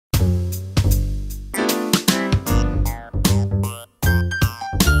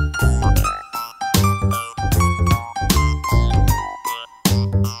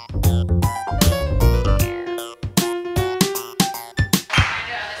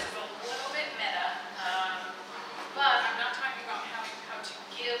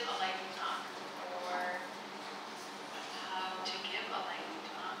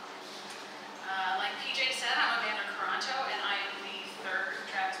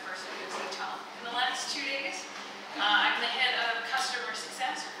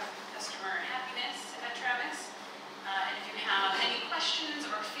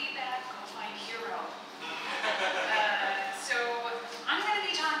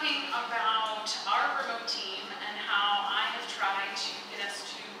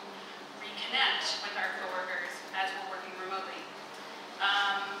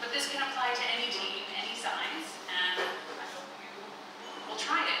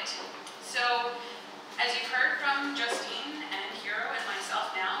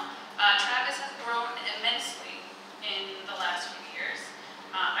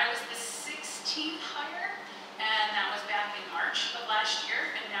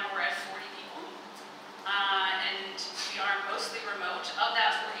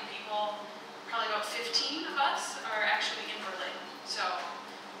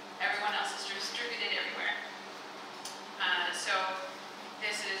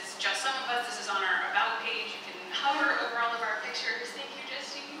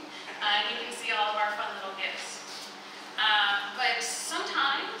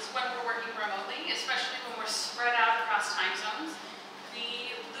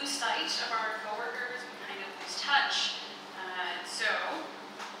sight of our coworkers, we kind of lose touch. So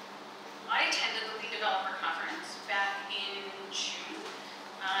I attended the Lead Developer Conference back in June.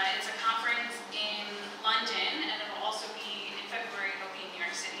 It's a conference in London, and it will also be in February. It'll be in New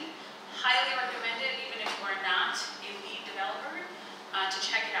York City. Highly recommend it, even if you are not a lead developer, to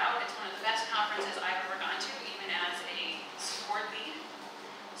check it out. It's one of the best conferences I've ever gone to, even as a support lead.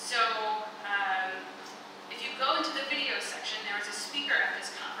 So if you go into the video section, there was a speaker at this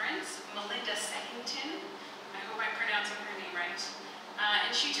conference, Melinda Seckington. I hope I'm pronouncing her name right.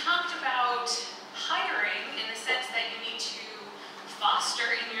 And she talked about hiring in the sense that you need to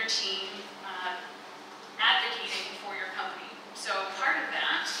foster in your team advocating for your company. So part of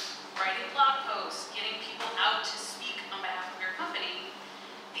that, writing blog posts, getting people out to speak on behalf of your company,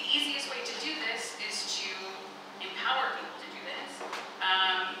 the easiest way to do this is to empower people to do this.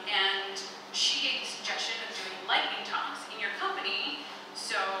 And she gave the suggestion of doing lightning talks in your company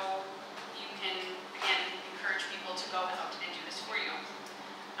so you can, again, encourage people to go out and do this for you.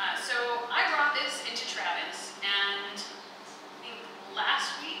 So I brought this into Travis, and I think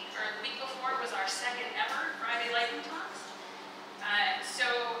last week, or the week before, was our second ever Friday Lightning Talks. So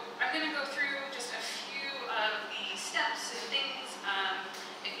I'm going to go through just a few of the steps and things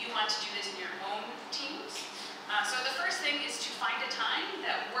if you want to do this in your own teams. So the first thing is to find a time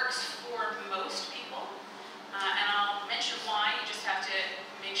that works for most people. And I'll mention why. You just have to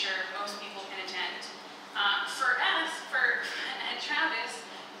make sure most people can attend. For us, at Travis,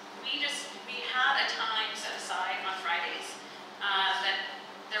 we had a time set aside on Fridays that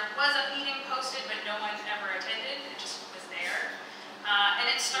there was a meeting posted, but no one ever attended. It just was there. And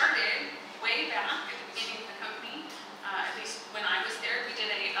it started way back at the beginning of the company. At least when I was there, we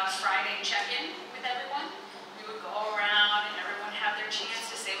did a Friday check-in with everyone. We would go around and everyone had their chance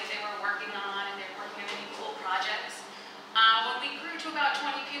to say what they were working on and they were working on any cool projects. When we grew to about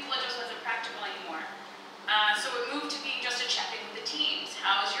 20 people, it just wasn't practical anymore. So it moved to being just a check-in with the teams.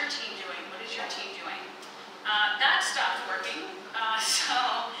 How is your team doing? What is your team doing? That stopped working, so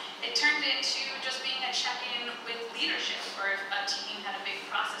it turned into just being a check-in with leadership, or if a team had a big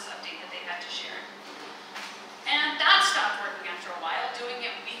process update that they had to share. And that stopped working after a while. Doing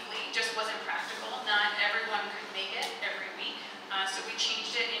it weekly just wasn't practical. Not everyone could make it every week, so we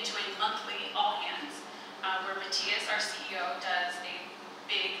changed it into a monthly all-hands, where Matthias, our CEO, does a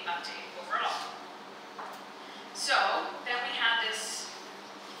big update overall. So then we had this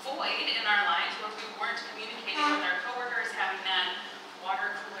void in our lives where we weren't communicating with our coworkers, having that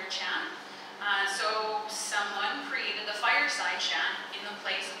water cooler chat. So someone created the fireside chat in the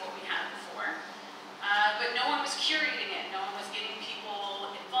place of what we had before. But no one was curating it. No one was getting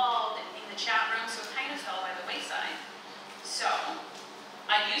people involved in the chat room, so it kind of fell by the wayside. So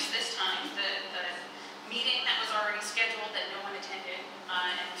I used this time, the meeting that was already scheduled that no one attended,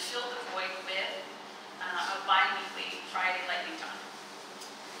 and filled the void with a bi-weekly Friday Lightning Talk.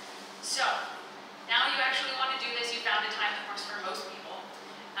 So, now you actually want to do this. You found a time that works for most people.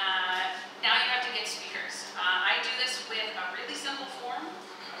 Now you have to get speakers. I do this with a really simple form.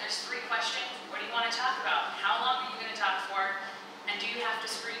 There's 3 questions. What do you want to talk about? How long are you going to talk for? And do you have to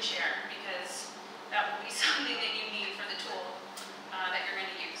screen share? Because that will be something that you need for the tool that you're going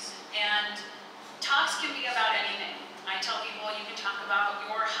to use. And talks can be about anything. I tell people you can talk about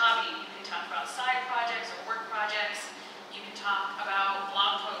your hobby. You can talk about side projects or work projects. You can talk about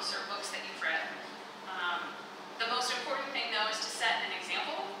blog posts or books that you've read. The most important thing, though, is to set an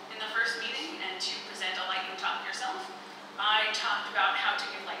example in the first meeting and to present a lightning talk yourself. I talked about how to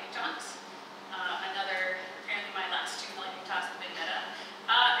give lightning talks. Apparently my last 2 lightning talks have been meta.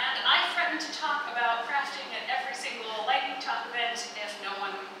 And I threatened to talk about crafting at every single lightning talk event if no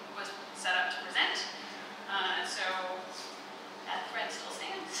one was set up to present. So that thread still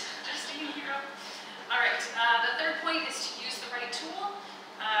stands, just a hero. All right, the third point is to use the right tool.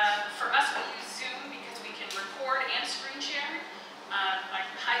 For us, we use Zoom because we can record and screen share. I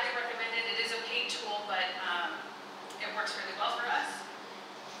highly recommend it. It is a paid tool, but it works really well for us.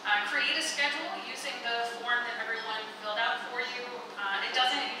 Create a schedule using the form that everyone filled out for you. You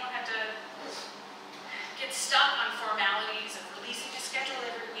don't have to get stuck on formalities of releasing a schedule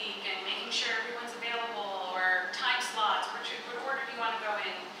every week and making sure everyone's available, or time slots, what order do you want to go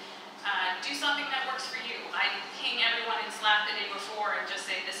in. Do something that works for you. I ping everyone in Slack the day before and just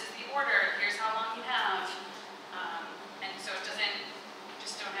say, this is the order, here's how long you have. And so you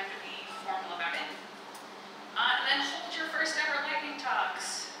just don't have to be formal about it. And then hold your first ever lightning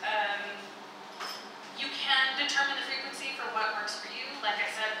talks. You can determine the frequency for what works for you. Like I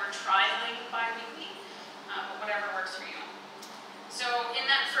said, we're trialing bi-weekly, but whatever works for you. So in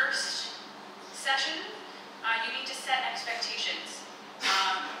that first session, you need to set expectations.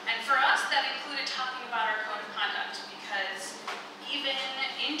 And for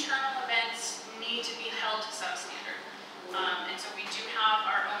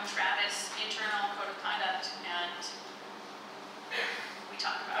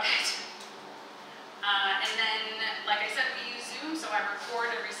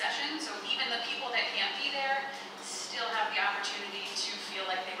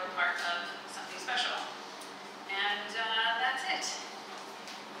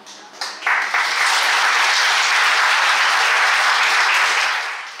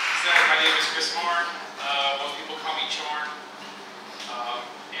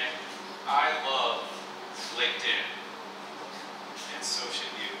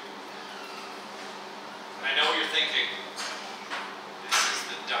thinking, this is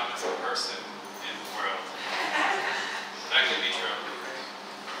the dumbest person in the world. That could be true.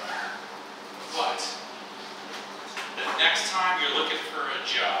 But the next time you're looking for a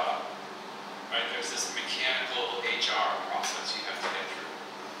job, right, there's this mechanical HR process you have to get through.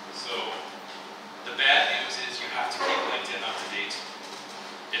 So the bad news is you have to keep LinkedIn up to date.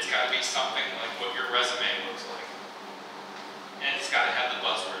 It's got to be something like what your resume looks like. And it's got to have the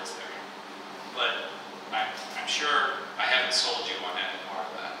buzzwords there. But I'm sure I haven't sold you on any part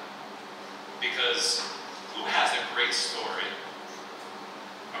of that. Because who has a great story,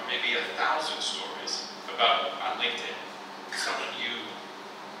 or maybe 1,000 stories, about on LinkedIn, someone you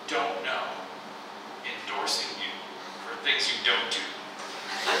don't know endorsing you for things you don't do?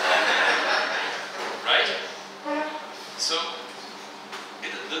 Right? So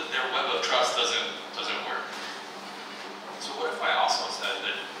their web of trust doesn't work. So what if I also said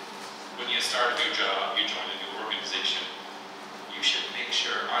that when you start a new job, you join a new organization, you should make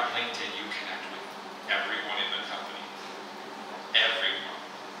sure on LinkedIn you connect with everyone in the company. Everyone.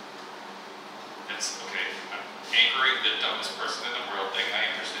 That's okay. I'm anchoring the dumbest person in the world thing, I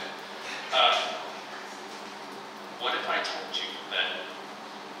understand. What if I told you that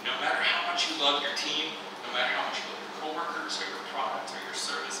no matter how much you love your team, no matter how much you love your coworkers or your product or your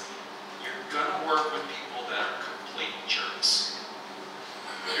service, you're gonna work with people that are complete jerks.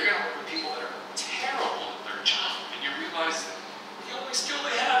 You're gonna work with people that are terrible at their job, and you realize that the only skill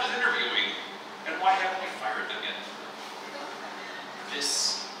they have is interviewing, and why haven't we fired them yet?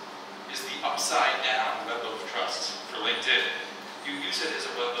 This is the upside down web of trust for LinkedIn. You use it as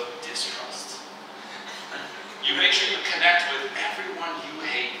a web of distrust. You make sure you connect with everyone you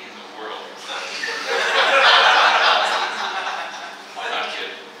hate in the world. Why not, kid?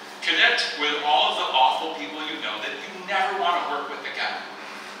 Connect with all of the awful people you know that you never want to work with again.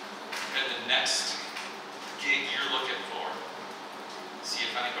 And the next gig you're looking for, see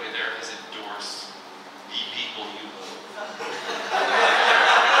if anybody there has endorsed the people you love.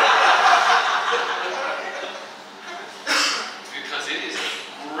 Because it is a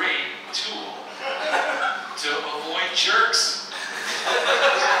great tool to avoid jerks.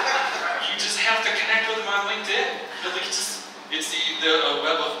 You just have to connect with them on LinkedIn. It's the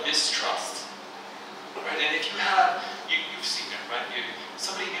web of mistrust. Right? And if you have, you've seen it, right?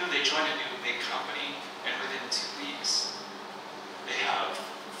 Somebody new, they joined a new big company, and within 2 weeks, they have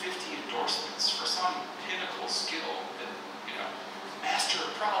 50 endorsements for some pinnacle skill that, master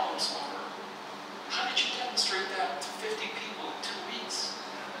problem solver. How did you demonstrate that to 50 people in 2 weeks?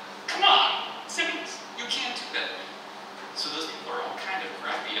 Come on, Simmons, you can't do that. So those people are all kind of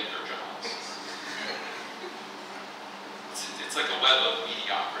crappy at their jobs. It's like a web of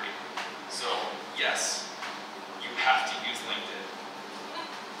mediocrity. So yes, you have to use LinkedIn.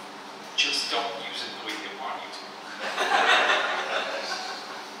 Just don't use it the way they want you to.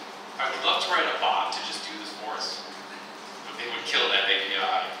 I would love to write a bot to just do this for us, but they would kill that API.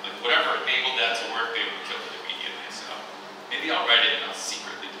 Like whatever enabled that to work, they would kill it immediately. So maybe I'll write it and I'll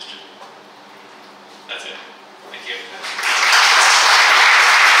secretly distribute it. That's it. Thank you.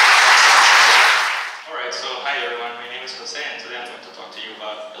 Alright, so hi everyone, my name is Jose, and today I'm going to talk to you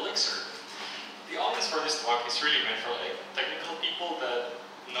about Elixir. The audience for this talk is really meant for technical people that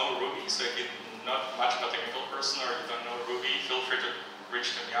know Ruby, so if you're not much of a technical person or you don't know Ruby, feel free to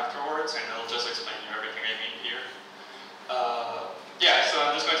reach to me afterwards and I'll just explain you everything I mean here. So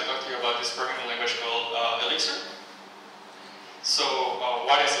I'm just going to talk to you about this programming language called Elixir. So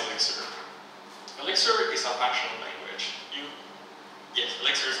what is Elixir? Elixir is a functional language. Yes,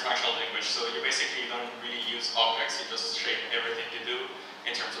 Elixir is a functional language, so you basically don't really use objects, you just shape everything you do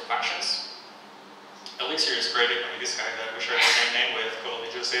in terms of functions. Elixir is created by this guy that we share the same name with, called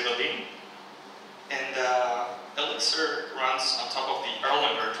Jose Valim. And Elixir runs on top of the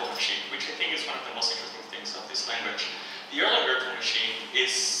Erlang virtual machine, which I think is one of the most interesting things of this language. The Erlang virtual machine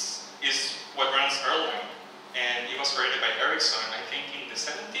is what runs Erlang, and it was created by Ericsson, I think in the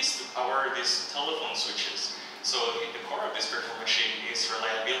 70s, to power these telephone switches. So the core of this virtual machine is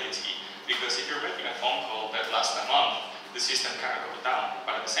reliability, because if you're making a phone call that lasts a month, the system kind of goes down,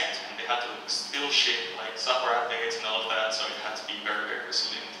 but at the same time, they had to still ship like software updates and all of that, so it had to be very, very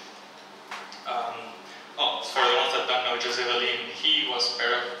resilient. For the ones that don't know Jose Valim, he was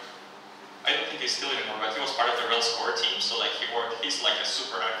part of, I don't think he's still anymore, but he was part of the Rails core team, so like he's like a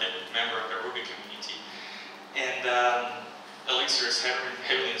super active member of the Ruby community. And Elixir is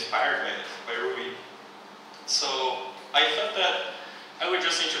heavily inspired by Ruby. So I thought that I would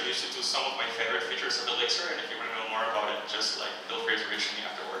just introduce you to some of my favorite features of Elixir, and if you want to know more about it, just like feel free to reach me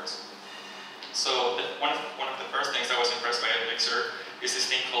afterwards. So one of the first things I was impressed by Elixir is this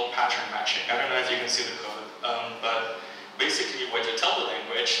thing called pattern matching. I don't know if you can see the code. But basically what you tell the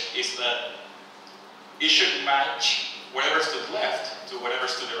language is that it should match whatever's to the left to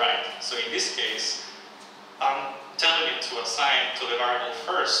whatever's to the right. So in this case, I'm telling it to assign to the variable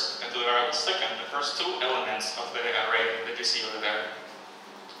first and to the variable second the first two elements of the array that you see over there.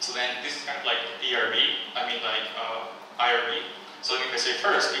 So then this is kind of like IRB. So then if I say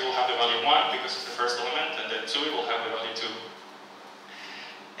first, it will have the value 1 because it's the first element, and then 2, it will have the value 2.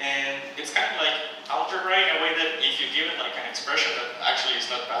 And it's kind of like algebra in a way that if you give it like an expression that actually is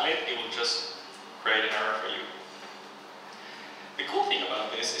not valid, it will just create an error for you. The cool thing about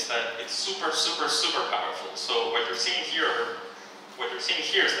this is that it's super, super, super powerful. So what you're seeing here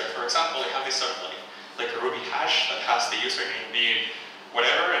is that, for example, I have this sort of like a Ruby hash that has the username being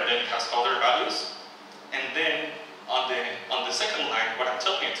whatever, and then it has other values. And then on the second line, what I'm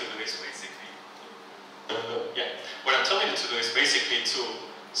telling it to do is basically, to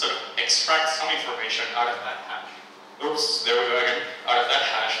sort of extract some information out of that hash. Oops, there we go again. Out of that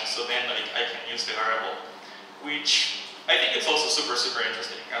hash, so then I can use the variable, which I think it's also super, super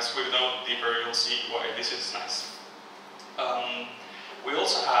interesting. As we go deeper, you'll see why this is nice. We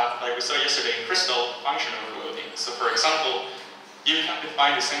also have, like we saw yesterday in Crystal, function overloading. So for example, you can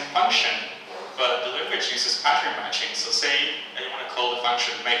define the same function, but the language uses pattern matching. So say I want to call the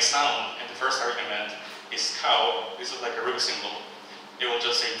function make sound, and the first argument is cow. This is like a Ruby symbol. It will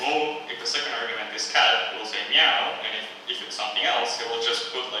just say moo. If the second argument is cat, it will say meow. And if it's something else, it will just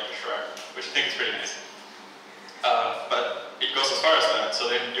put like a shrug, which I think is pretty nice. But it goes as far as that. So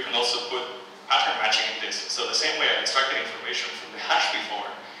then you can also put pattern matching in this. So the same way I extracted information from the hash before,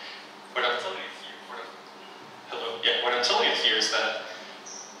 what I'm telling you here, what I'm telling you here is that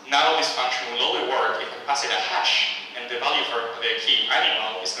now this function will only work if I pass it a hash, and the value for the key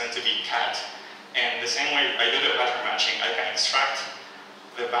animal is going to be cat. And the same way I do the pattern matching, I can extract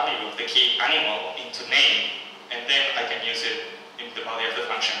the value of the key animal into name, and then I can use it in the value of the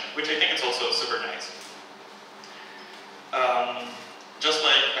function, which I think is also super nice. Just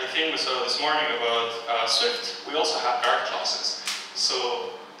like I think we saw this morning about Swift, we also have guard clauses.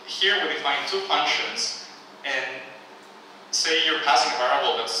 So here we define two functions, and say you're passing a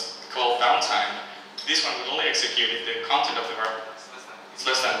variable that's called downtime. This one will only execute if the content of the variable is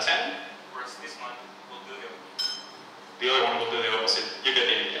less than 10, whereas this one will do the other one will do the opposite. You get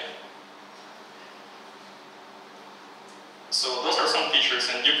the idea. So those are some features,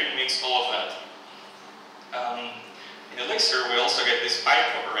 and you can mix all of that. In Elixir, we also get this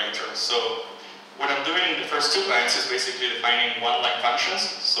pipe operator. So what I'm doing in the first two lines is basically defining one-line functions.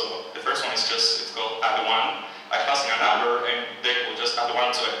 So the first one is just, it's called add 1. I pass in a number, and then it will just add 1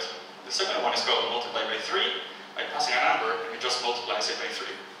 to it. The second one is called multiply by 3. I pass in a number, and it just multiplies it by 3.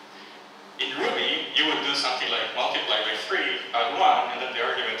 In Ruby, you would do something like multiply by 3, add 1, and then the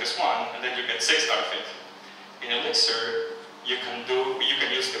argument is 1, and then you get 6 out of it. In Elixir, you can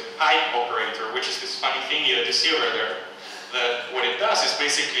use the pipe operator, which is this funny thingy that you see over there. That what it does is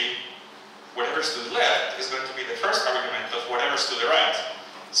basically whatever's to the left is going to be the first argument of whatever's to the right.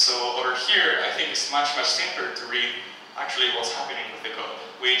 So over here, I think it's much, much simpler to read actually what's happening with the code,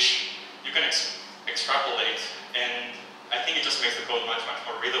 which you can extrapolate, and I think it just makes the code much, much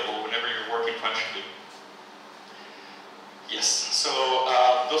more readable whenever you're working functionally. Yes, so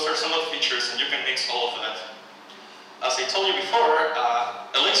those are some of the features, and you can mix all of that. As I told you before,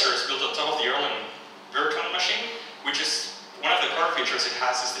 Elixir is built on top of the Erlang virtual machine, which is one of the core features it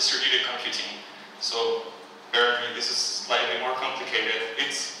has is distributed computing. So apparently this is slightly more complicated.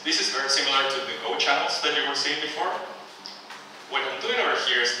 This is very similar to the Go channels that you were seeing before. What I'm doing over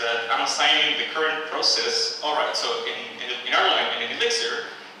here is that I'm assigning the current process. Alright, so in Erlang and in Elixir,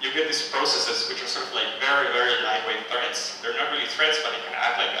 you get these processes which are sort of like very, very lightweight threads. They're not really threads, but they can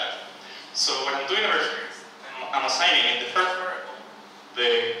act like that. So what I'm doing over here is I'm assigning in the first variable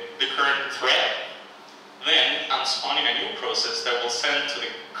the current thread. Then I'm spawning a new process that will send to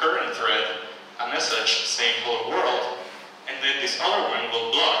the current thread a message saying hello world, and then this other one will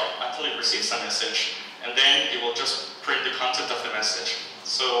block until it receives a message, and then it will just print the content of the message.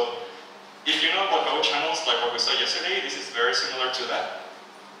 So if you know about Go channels, like what we saw yesterday, this is very similar to that.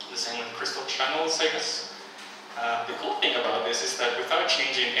 The same with Crystal channels, I guess. The cool thing about this is that without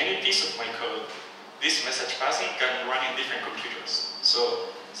changing any piece of my code, this message passing can run in different computers. So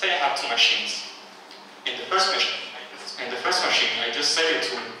say I have two machines. In the first machine, I just set it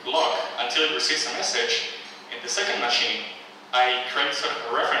to block until it receives a message. In the second machine, I create sort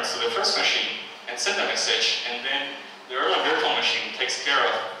of a reference to the first machine and send a message, and then the Erlang virtual machine takes care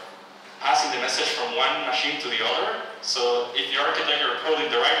of passing the message from one machine to the other. So if you architect your code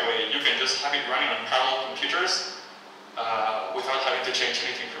in the right way, you can just have it running on parallel computers without having to change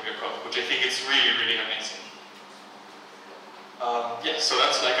anything from your code, which I think is really, really amazing. Yeah, so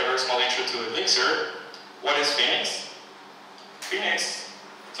that's like a very small intro to Elixir. What is Phoenix? Phoenix,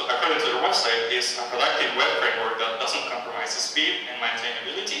 so according to their website, is a productive web framework that doesn't compromise the speed and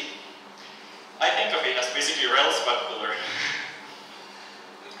maintainability. I think of it as basically Rails, but cooler.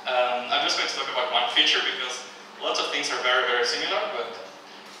 I'm just going to talk about one feature because lots of things are very, very similar, but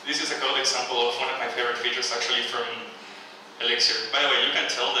this is a code example of one of my favorite features actually from Elixir. By the way, you can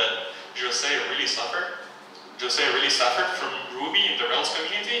tell that Jose really suffered from Ruby in the Rails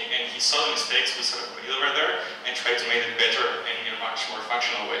community, and he saw the mistakes we sort of committed over there and tried to make it better and in a much more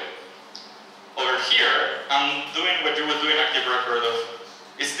functional way. Over here, I'm doing what you would do in active record of,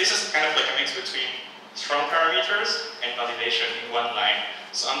 this is kind of like a mix between strong parameters and validation in one line.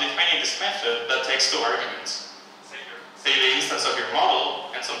 So I'm defining this method that takes two arguments. Say the instance of your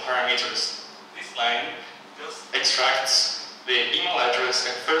model and some parameters. This line just extracts the email address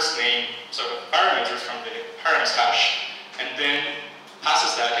and first name sort of parameters from the params hash, and then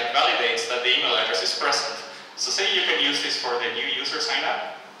passes that and validates that the email address is present. So say you can use this for the new user sign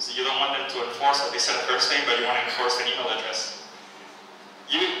up. So you don't want them to enforce that they set a first name, but you want to enforce an email address.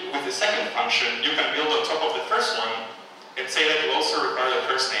 With the second function, you can build on top of the first one and say that you also require the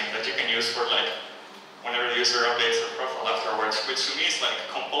first name that you can use for like whenever the user updates their profile afterwards, which to me is like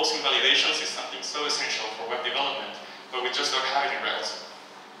composing validations is something so essential for web development, but we just don't have it in Rails.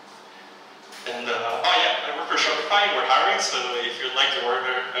 And oh yeah, I work for Shopify, we're hiring, so if you'd like to work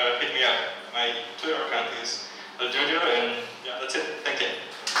there, hit me up. My Twitter account is Jojo, and yeah, that's it. Thank you.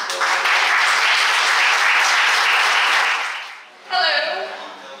 Hello.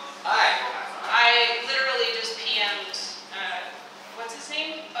 Hi. I literally just PM'd, what's his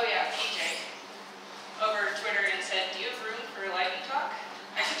name? Oh yeah, PJ, over Twitter and said, do you have room for a lightning talk?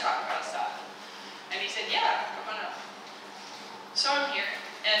 I should talk about stuff. And he said, yeah, come on up. So I'm here,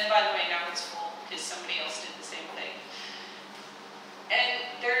 and by the way, now it's full, because somebody else did the same thing. And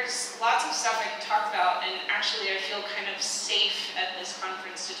there's lots of stuff I can talk about, and actually I feel kind of safe at this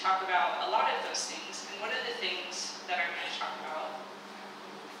conference to talk about a lot of those things. And one of the things that I'm going to talk about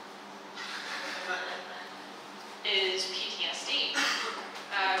is PTSD,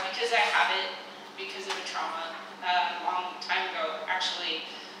 because I have it because of a trauma a long time ago, actually.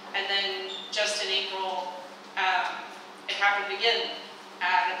 And then just in April, it happened again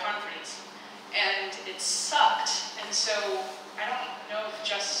at a conference, and it sucked. And so I don't know if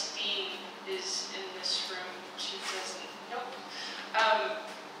Justine is in this room. She doesn't. Nope.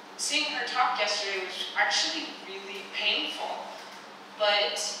 Seeing her talk yesterday was actually really painful,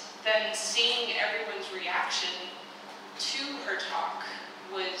 but then seeing everyone's reaction to her talk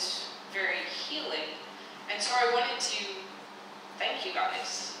was very healing. And so I wanted to thank you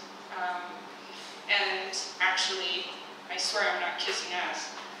guys. And actually, I swear I'm not kissing ass,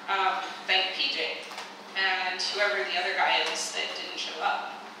 thank PJ and whoever the other guy is that didn't show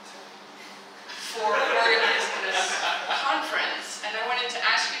up for organizing this conference. And I wanted to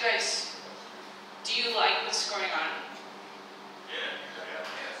ask you guys, do you like what's going on? Yeah.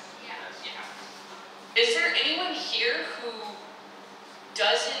 Is there anyone here who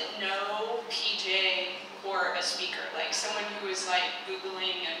doesn't know PJ or a speaker? Like someone who was like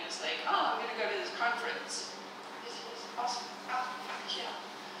Googling and was like, oh, I'm gonna go to this conference. This is awesome. Oh, yeah.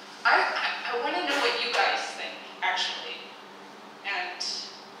 I want to know what you guys think, actually. And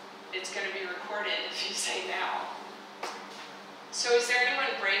it's going to be recorded if you say now. So is there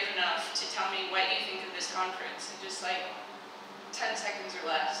anyone brave enough to tell me what you think of this conference in just like 10 seconds or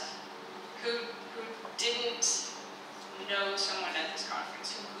less? Who didn't know someone at this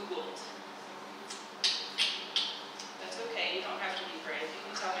conference, who Googled? That's okay, you don't have to be brave, you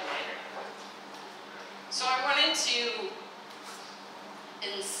can tell me later. So I wanted to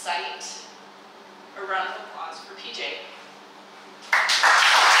incite a round of applause for PJ.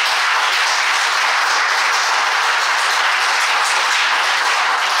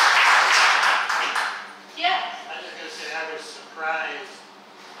 Yeah. I was going to say I was surprised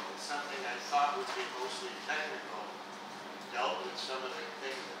that something I thought would be mostly technical dealt with some of the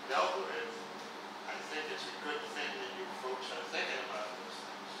things it dealt with. I think it's a good thing that you folks are thinking about those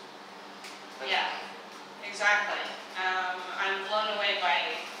things. Yeah, exactly. I'm blown away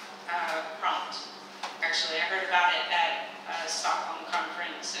by prompt. Actually, I heard about it at a Stockholm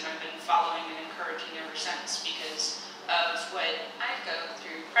conference, and I've been following and encouraging ever since because of what I go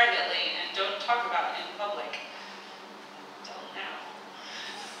through privately and don't talk about in public. Don't now.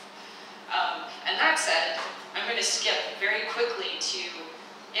 And that said, I'm going to skip very quickly to,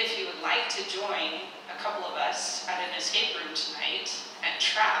 if you would like to join a couple of us at an escape room tonight at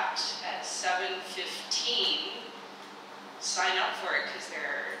Trapped at 7:15, sign up for it because there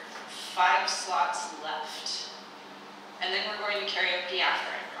are 5 slots left. And then we're going to karaoke after,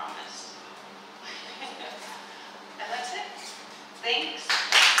 I promise. And that's it. Thanks.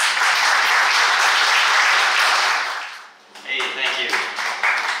 Hey, thank you.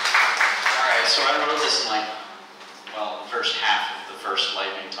 All right, so I wrote this in like, well, the first half of the first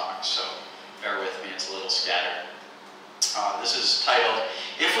lightning talk, so bear with me, it's a little scattered. This is titled,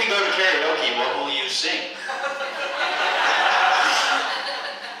 "If we go to karaoke, what will you sing?"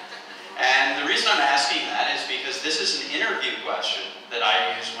 And the reason I'm asking that is because this is an interview question that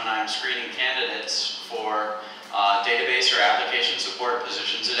I use when I'm screening candidates for database or application support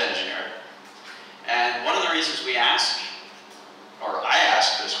positions at Engineer. And one of the reasons we ask, or I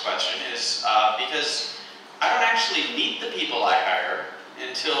ask this question, is because I don't actually meet the people I hire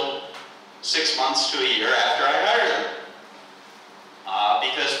until 6 months to a year after I hire them.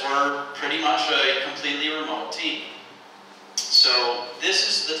 Because we're pretty much a completely remote team. So this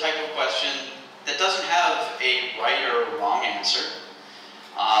is the type of question that doesn't have a right or wrong answer,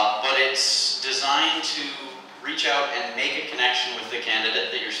 but it's designed to reach out and make a connection with the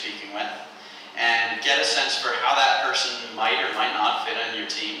candidate that you're speaking with and get a sense for how that person might or might not fit on your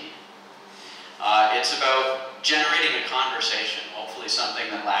team. It's about generating a conversation, hopefully something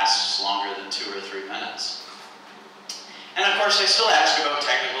that lasts longer than 2 or 3 minutes. And of course, I still ask about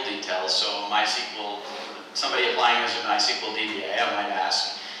technical details. So MySQL, somebody applying as a MySQL DBA, I might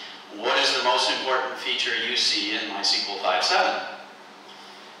ask, what is the most important feature you see in MySQL 5.7?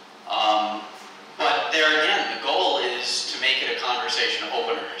 But there again, the goal is to make it a conversation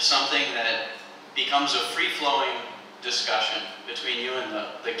opener, something that becomes a free-flowing discussion between you and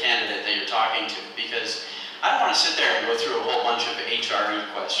the candidate that you're talking to. Because I don't want to sit there and go through a whole bunch of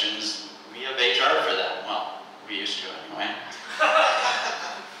HRE questions. We have HR for that. Well, we used to anyway.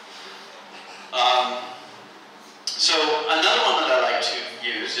 So another one that I like to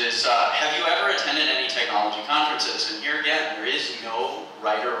use is, have you ever attended any technology conferences? And here again, there is no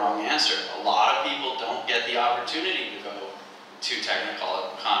right or wrong answer. A lot of people don't get the opportunity to go to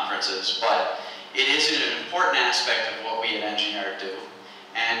technical conferences, but it is an important aspect of what we at Engineer do.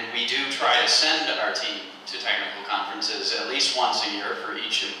 And we do try to send our team to technical conferences at least once a year for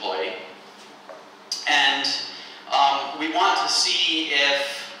each employee. And we want to see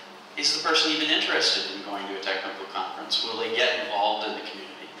is the person even interested in going to a technical conference? Will they get involved in the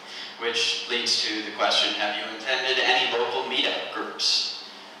community? Which leads to the question, have you attended any local meetup groups?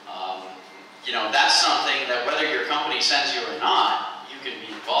 You know, that's something that whether your company sends you or not, you can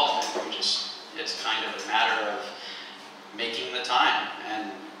be involved in. It's kind of a matter of making the time.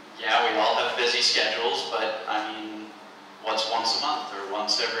 And yeah, we all have busy schedules, but I mean, what's once a month, or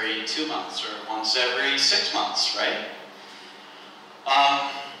once every 2 months, or once every 6 months, right?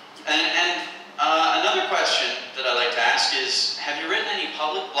 Another question that I like to ask is, have you written any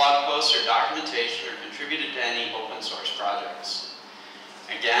public blog posts or documentation or contributed to any open source projects?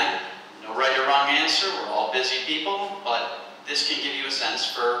 Again, no right or wrong answer, we're all busy people, but this can give you a sense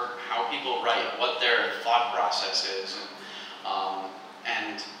for how people write, what their thought process is,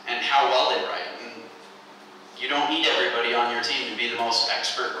 and how well they write. And you don't need everybody on your team to be the most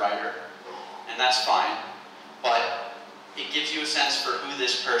expert writer, and that's fine, but it gives you a sense for who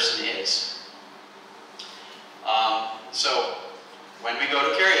this person is. So, when we go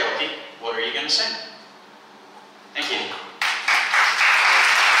to karaoke, what are you going to sing? Thank you.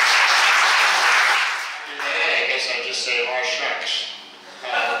 I guess I'll just say, oh shucks.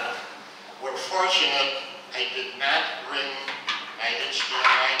 We're fortunate I did not bring my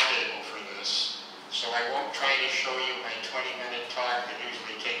HDMI cable for this, so I won't try to show you my 20-minute talk that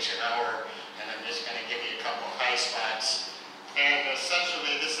usually takes an hour, and I'm just going to give you a couple high spots. And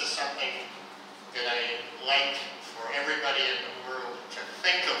essentially, this is something that I like for everybody in the world to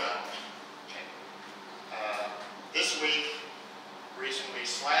think about. Okay. This week, recently,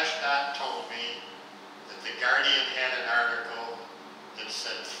 Slashdot told me that The Guardian had an article that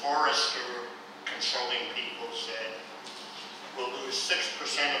said Forrester consulting people said we'll lose 6%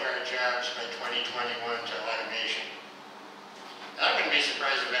 of our jobs by 2021 to automation. And I wouldn't be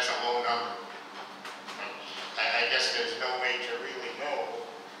surprised if that's a low number. I guess there's no way to really know.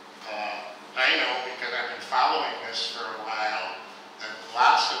 I know because I've been following this for a while that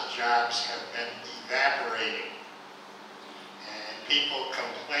lots of jobs have been evaporating. And people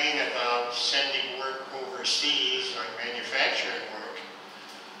complain about sending work overseas, like manufacturing work.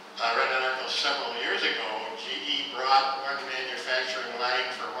 I read an article several years ago. GE brought one manufacturing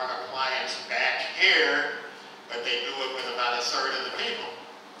line for one appliance back here, but they do it with about 1/3 of the people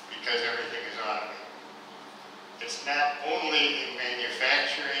because everything is automated. It's not only in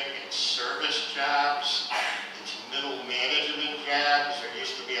manufacturing, it's service jobs, it's middle management jobs. There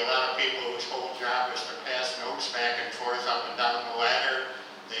used to be a lot of people whose whole job was to pass notes back and forth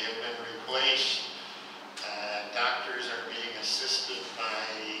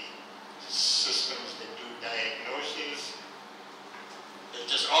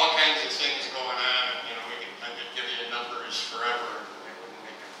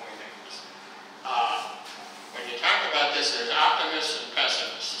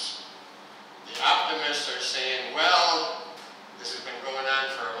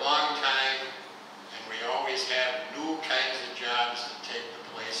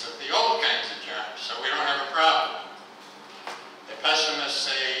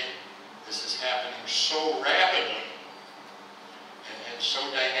and so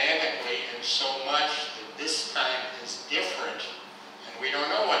dynamically and so much that this time is different, and we don't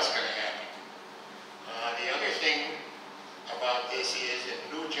know what's going to happen. The other thing about this is if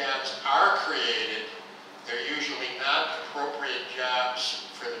new jobs are created, they're usually not appropriate jobs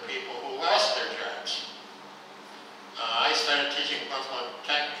for the people who lost their jobs. I started teaching Buffalo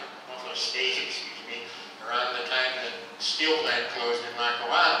State, around the time that steel plant closed in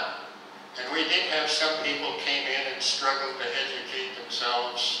Lackawanna. And we did have some people came in and struggled to educate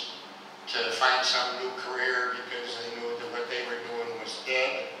themselves to find some new career because they knew that what they were doing was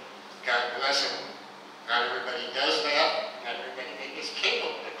dead. God bless them. Not everybody does that. Not everybody is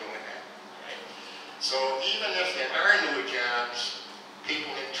capable of doing that. Right? So even if there are new jobs,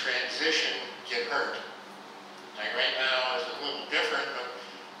 people in transition get hurt. Like right now is a little different, but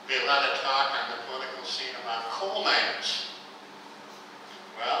there'll be a lot of talk on the political scene about coal miners.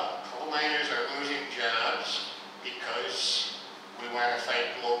 Well, coal miners are losing jobs because we want to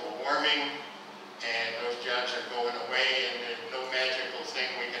fight global warming, and those jobs are going away, and there's no magical thing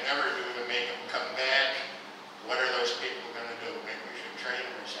we can ever do to make them come back. What are those people going to do? Maybe we should train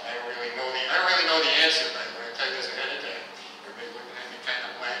them. So I don't really know the answer, but I'm going to tell you this ahead of time. Everybody's looking at me kind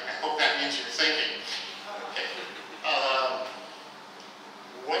of blank. I hope that means you're thinking. Okay.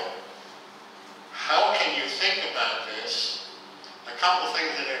 How can you think about this? A couple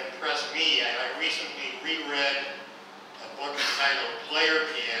things that have impressed me. I recently reread a book entitled Player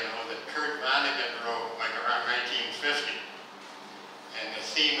Piano that Kurt Vonnegut wrote like around 1950. And the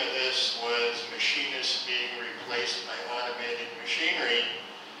theme of this was machinists being replaced by automated machinery.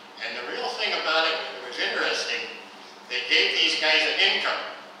 And the real thing about it was interesting. They gave these guys an income.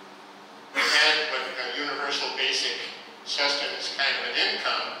 They had what a universal basic sustenance kind of an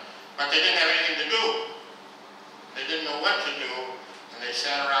income, but they didn't have anything to do. They didn't know what to do, and they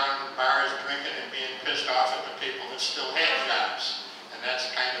sat around in bars drinking and being pissed off at the people that still had jobs. And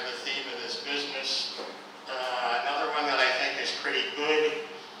that's kind of the theme of this business. Another one that I think is pretty good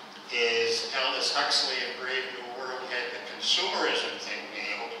is Aldous Huxley in Brave New World had the consumerism thing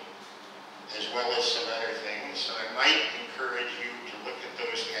nailed, as well as some other things. So I might encourage you to look at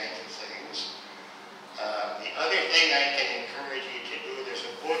those kinds of things. The other thing I can encourage you to do, there's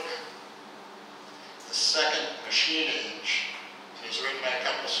a book, The Second Machine Age. It's written by a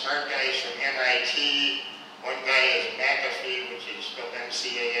couple of smart guys from MIT. One guy is McAfee, which is spelled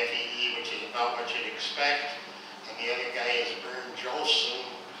M-C-A-F-E-E, which is about what you'd expect. And the other guy is Bern Jolson,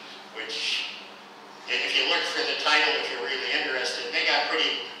 which, if you look for the title, if you're really interested, they got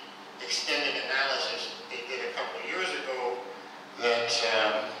pretty extended analysis they did a couple of years ago that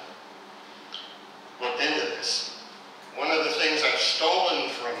looked into this. One of the things I've stolen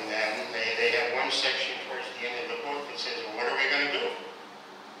from them, they have one section towards the end of the book that says, well, what are we going to do?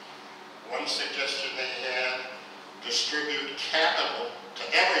 One suggestion they had, distribute capital to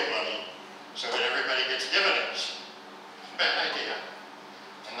everybody so that everybody gets dividends. Bad idea.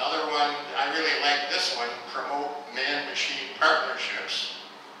 Another one, I really like this one, promote man-machine partnerships.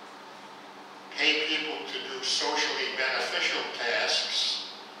 Pay people to do socially beneficial tasks.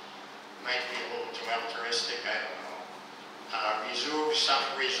 Might be a little too altruistic, I don't know.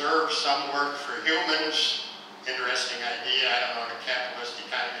 Reserve some work for humans. Interesting idea. I don't know, in a capitalist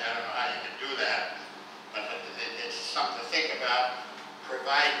economy, I don't know how you can do that. But it's something to think about.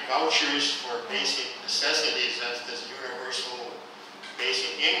 Provide vouchers for basic necessities. That's this universal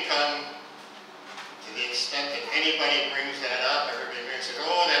basic income. To the extent that anybody brings that up, everybody says,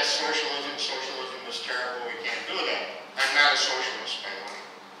 oh, that's socialism. Socialism is terrible. We can't do that. I'm not a socialist, by the way.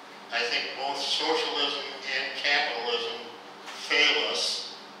 I think both socialism and capitalism fail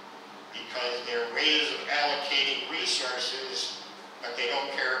us because they're ways of allocating resources, but they don't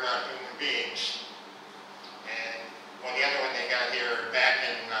care about human beings. And well, the other one they got here, back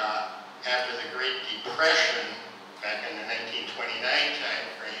in after the Great Depression, back in the 1929 time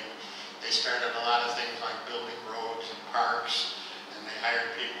frame, they started a lot of things like building roads and parks, and they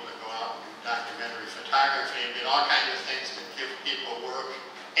hired people to go out and do documentary photography and did all kinds of things to give people work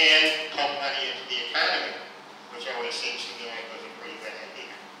and pump money into the economy, which always seems to me like was a pretty bad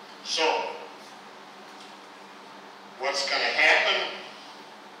idea. So, what's going to happen?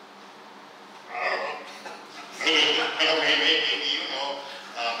 I don't know. Maybe you know.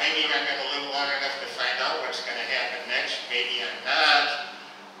 Maybe I'm going to live long enough to find out what's going to happen next. Maybe I'm not.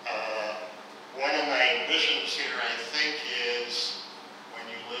 One of my ambitions here, I think, is when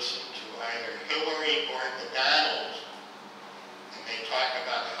you listen to either Hillary or Donald, and they talk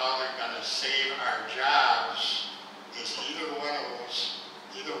about how they're going to save our jobs, is either one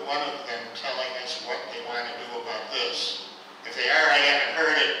of them telling us what they want to do about this. If they are, I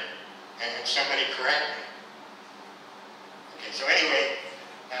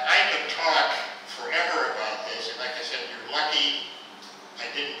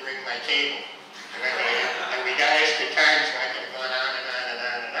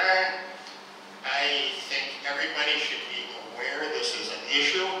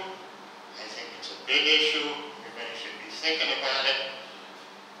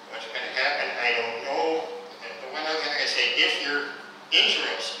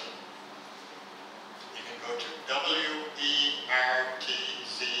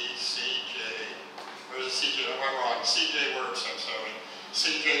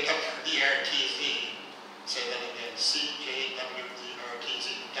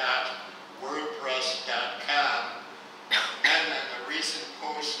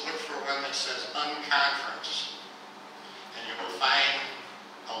look for one that says unconference. And you will find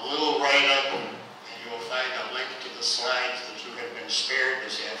a little write-up, and you will find a link to the slides that you have been spared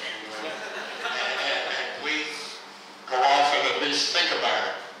this afternoon. And please go off and at least think about it.